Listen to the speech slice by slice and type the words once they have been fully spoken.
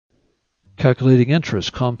Calculating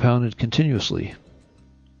interest compounded continuously.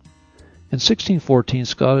 In 1614,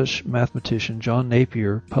 Scottish mathematician John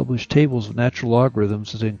Napier published tables of natural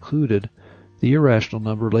logarithms that included the irrational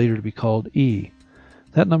number later to be called e.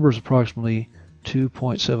 That number is approximately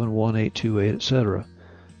 2.71828, etc.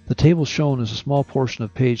 The table shown is a small portion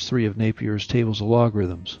of page 3 of Napier's Tables of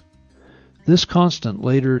Logarithms. This constant,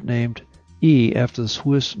 later named e after the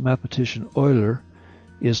Swiss mathematician Euler,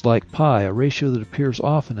 is like pi, a ratio that appears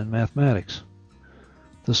often in mathematics.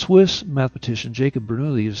 The Swiss mathematician Jacob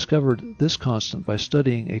Bernoulli discovered this constant by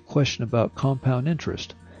studying a question about compound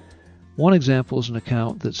interest. One example is an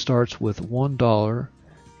account that starts with $1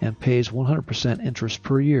 and pays 100% interest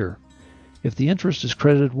per year. If the interest is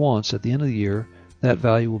credited once at the end of the year, that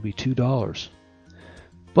value will be $2.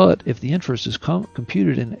 But if the interest is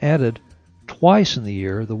computed and added twice in the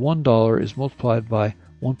year, the $1 is multiplied by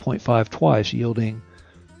 1.5 twice, yielding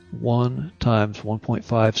 1 times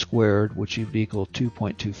 1.5 squared, which would equal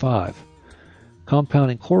 2.25.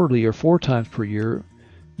 Compounding quarterly or 4 times per year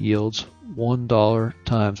yields $1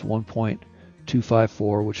 times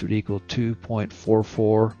 1.254, which would equal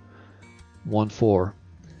 2.4414.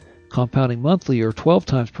 Compounding monthly or 12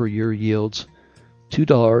 times per year yields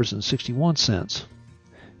 $2.61.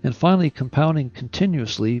 And finally, compounding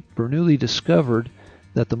continuously, Bernoulli discovered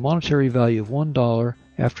that the monetary value of $1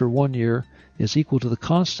 after 1 year is equal to the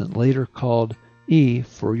constant later called e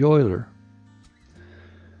for Euler.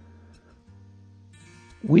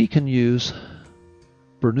 We can use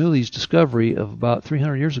Bernoulli's discovery of about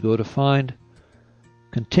 300 years ago to find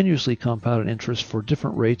continuously compounded interest for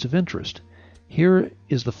different rates of interest. Here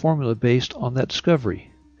is the formula based on that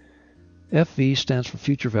discovery. FV stands for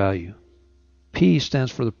future value. P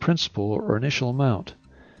stands for the principal or initial amount.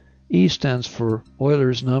 E stands for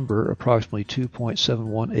Euler's number, approximately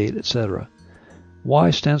 2.718, etc.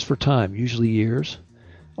 Y stands for time, usually years.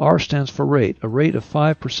 R stands for rate. A rate of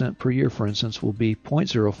 5% per year, for instance, will be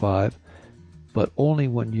 0.05, but only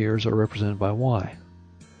when years are represented by Y.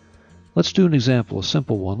 Let's do an example, a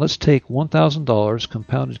simple one. Let's take $1,000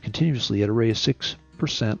 compounded continuously at a rate of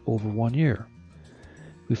 6% over 1 year.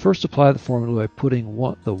 We first apply the formula by putting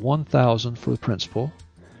the 1,000 for the principal.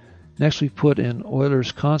 Next we put in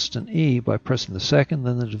Euler's constant e by pressing the second,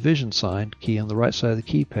 then the division sign key on the right side of the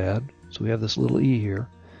keypad. So we have this little e here.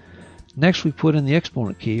 Next we put in the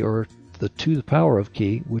exponent key, or the to the power of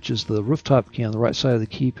key, which is the rooftop key on the right side of the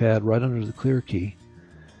keypad right under the clear key.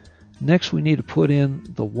 Next we need to put in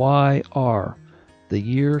the YR, the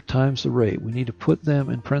year times the rate. We need to put them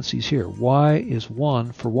in parentheses here. Y is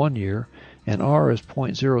 1 for 1 year, and R is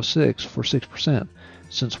 0.06 for 6%.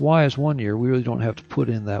 Since Y is 1 year, we really don't have to put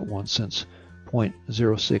in that one, since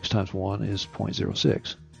 0.06 times 1 is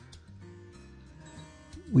 0.06.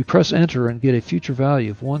 We press enter and get a future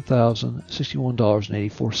value of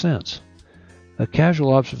 $1,061.84. A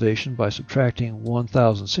casual observation by subtracting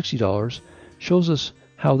 $1,060 shows us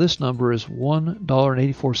how this number is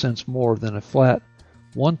 $1.84 more than a flat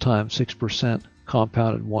one-time 6%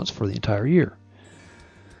 compounded once for the entire year.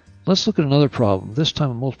 Let's look at another problem, this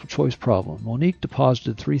time a multiple choice problem. Monique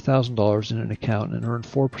deposited $3,000 in an account and earned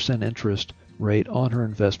 4% interest rate on her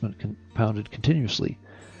investment compounded continuously.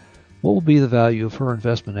 What will be the value of her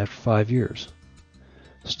investment after 5 years?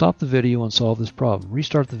 Stop the video and solve this problem.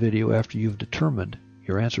 Restart the video after you've determined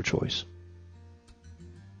your answer choice.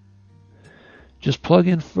 Just plug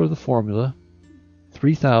in for the formula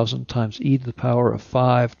 3,000 times e to the power of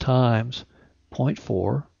 5 times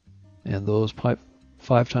 0.4, and those 5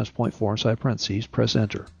 times 0.4 inside parentheses, press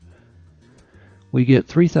enter. We get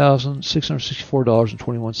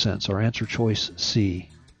 $3,664.21, our answer choice C.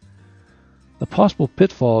 The possible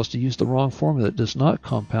pitfall is to use the wrong formula that does not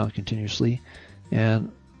compound continuously,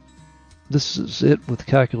 and this is it with the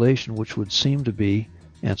calculation, which would seem to be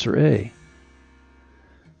answer A.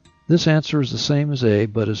 This answer is the same as A,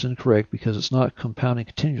 but is incorrect because it's not compounding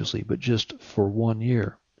continuously, but just for 1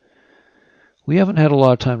 year. We haven't had a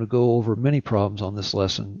lot of time to go over many problems on this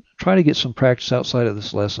lesson. Try to get some practice outside of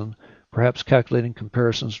this lesson, perhaps calculating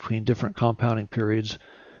comparisons between different compounding periods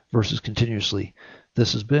versus continuously.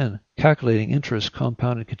 This has been Calculating Interest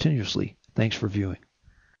Compounded Continuously. Thanks for viewing.